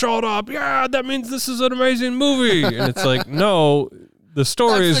character showed up. Yeah, that means this is an amazing movie. And it's like, no, the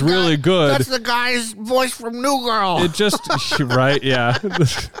story is really good. That's the guy's voice from New Girl. It just, right, yeah.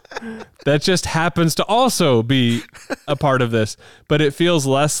 That just happens to also be a part of this. But it feels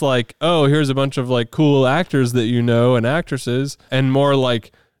less like, oh, here's a bunch of like cool actors that and actresses, and more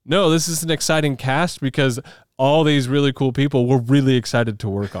like, no, this is an exciting cast because all these really cool people were really excited to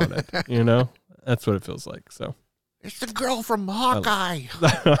work on it. That's what it feels like. So it's the girl from Hawkeye.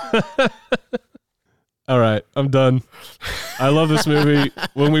 All right, I'm done. I love this movie.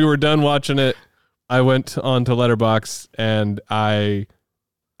 When we were done watching it, I went on to Letterboxd, and I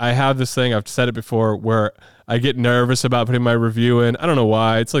have this thing, I've said it before, where I get nervous about putting my review in. I don't know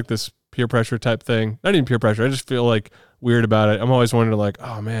why. It's like this peer pressure type thing. Not even peer pressure. I just feel like weird about it. I'm always wondering like,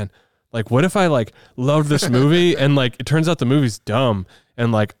 oh man, like what if I like loved this movie and like it turns out the movie's dumb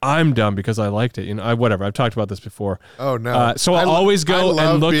and like I'm dumb because I liked it. Whatever. I've talked about this before. Oh no. So I'll always go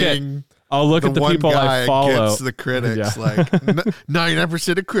and look at the people I follow. Gets the critics, like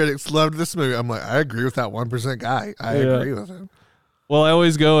 99% of critics loved this movie. I'm like, I agree with that 1% guy. I agree with him. Well, I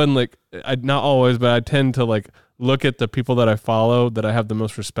always go and like, not always, but I tend to like look at the people that I follow that I have the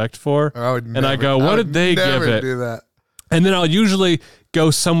most respect for, I go, what did they give it? Do that. And then I'll usually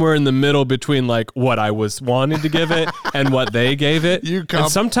go somewhere in the middle between like what I was wanting to give it and what they gave it.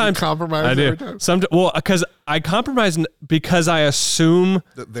 Sometimes compromise. I do. Because I compromise because I assume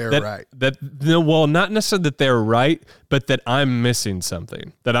that they're right. Not necessarily that they're right, but that I'm missing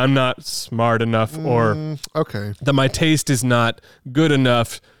something, that I'm not smart enough, or that my taste is not good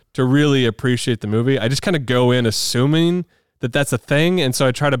enough to really appreciate the movie. I just kind of go in assuming that that's a thing, and so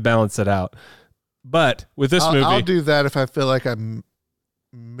I try to balance it out. But with this movie, I'll do that if I feel like I'm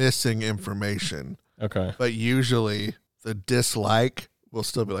missing information. Okay. But usually the dislike will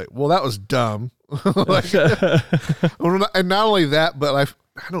still be like, well, that was dumb. And not only that, but I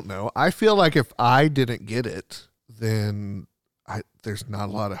don't know. I feel like if I didn't get it, then there's not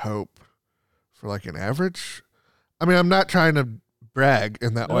a lot of hope for like an average. I mean, I'm not trying to brag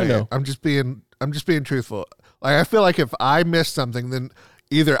in that way. No. I'm just being truthful. Like I feel like if I missed something, then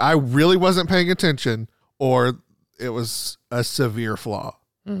either I really wasn't paying attention or it was a severe flaw.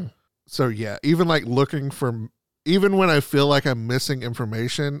 So yeah, even like looking for even when I feel like I'm missing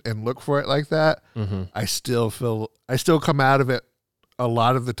information and look for it like that, I still come out of it a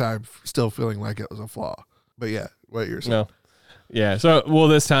lot of the time still feeling like it was a flaw. But yeah, what you're saying. No. Yeah. So, well,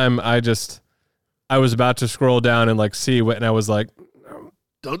 this time I was about to scroll down and like see what, and I was like,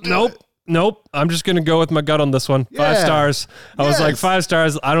 Nope. I'm just going to go with my gut on this one. 5 stars. I was like, 5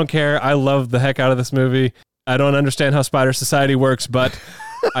 stars. I don't care. I love the heck out of this movie. I don't understand how Spider Society works, but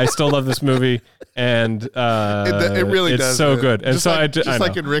I still love this movie. And it really it's does. so good. And just so like, I know.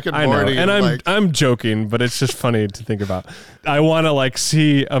 like in Rick and I know. Morty. And I'm joking, but it's just funny to think about. I want to like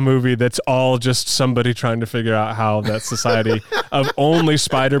see a movie that's all just somebody trying to figure out how that society of only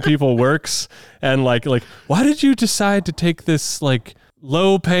spider people works. And like, why did you decide to take this like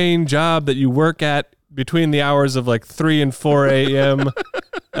low paying job that you work at between the hours of like 3 and 4 a.m.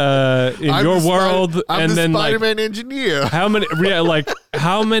 In your world? I'm and the then Spider-Man like, engineer.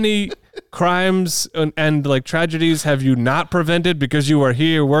 how many crimes and like tragedies have you not prevented because you are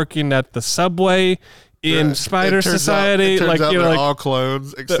here working at the subway in Spider Society? It turns out you know, they're like all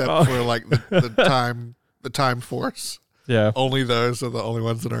clones except for like the time force. yeah, Only those are the only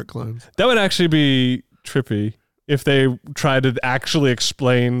ones that aren't clones. that would actually be trippy if they tried to actually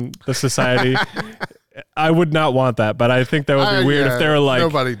explain the society. I would not want that, but I think that would be weird if they were like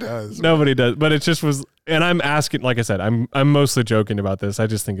nobody does. But it just was, and I'm asking, like I said, I'm mostly joking about this. I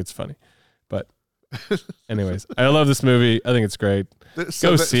just think it's funny. But anyways, I love this movie. I think it's great.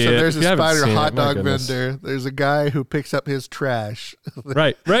 Go see it. There's If a you haven't spider seen it, hot my dog goodness. vendor. There's a guy who picks up his trash.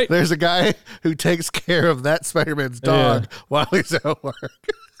 Right. There's a guy who takes care of that Spider-Man's dog while he's at work.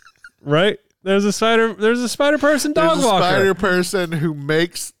 Right. There's a spider person dog There's a walker. spider person who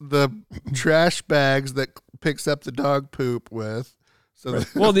makes the trash bags that picks up the dog poop with. So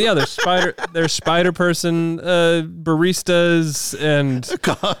Well, there's spider person baristas and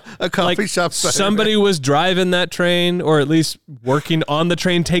a coffee shop. Spider-Man. somebody was driving that train, or at least working on the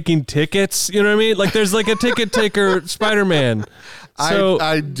train, taking tickets. You know what I mean? Like there's like a ticket taker Spider-Man. So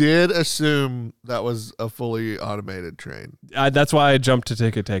I did assume that was a fully automated train. that's why I jumped to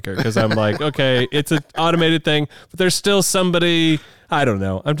ticket taker, because I'm like, okay, it's an automated thing, but there's still somebody. I don't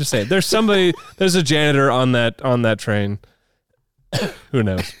know. I'm just saying there's a janitor on that train. Who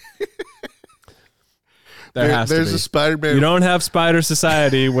knows? There's a Spider-Man. You don't have Spider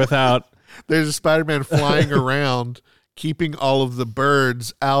Society without. There's a Spider-Man flying around, keeping all of the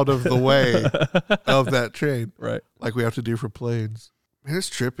birds out of the way of that train. Right. Like we have to do for planes. Man, it's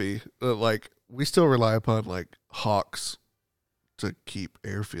trippy. Like we still rely upon like hawks to keep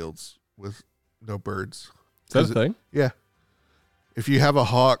airfields with no birds. Is that a thing? Yeah. If you have a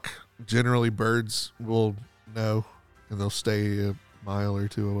hawk, generally birds will know and they'll stay a mile or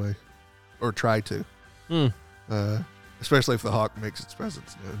 2 away, or try to. Especially if the hawk makes its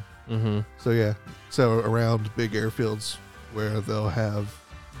presence known. Mm-hmm. So yeah, so around big airfields where they'll have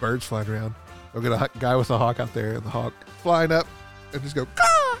birds flying around, they'll get a guy with a hawk out there, and the hawk flying up and just go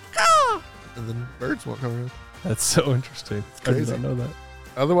caw, caw, and then birds won't come around. That's so interesting. I did crazy. not know that.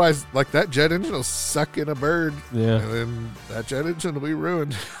 Otherwise, like that jet engine will suck in a bird, Yeah. and then that jet engine will be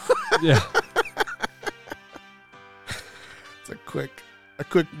ruined. Yeah. It's a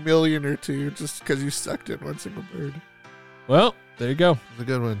quick million or two just because you sucked in one single bird. Well, there you go. It's a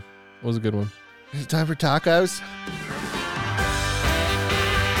good one. It was a good one. Is it time for tacos?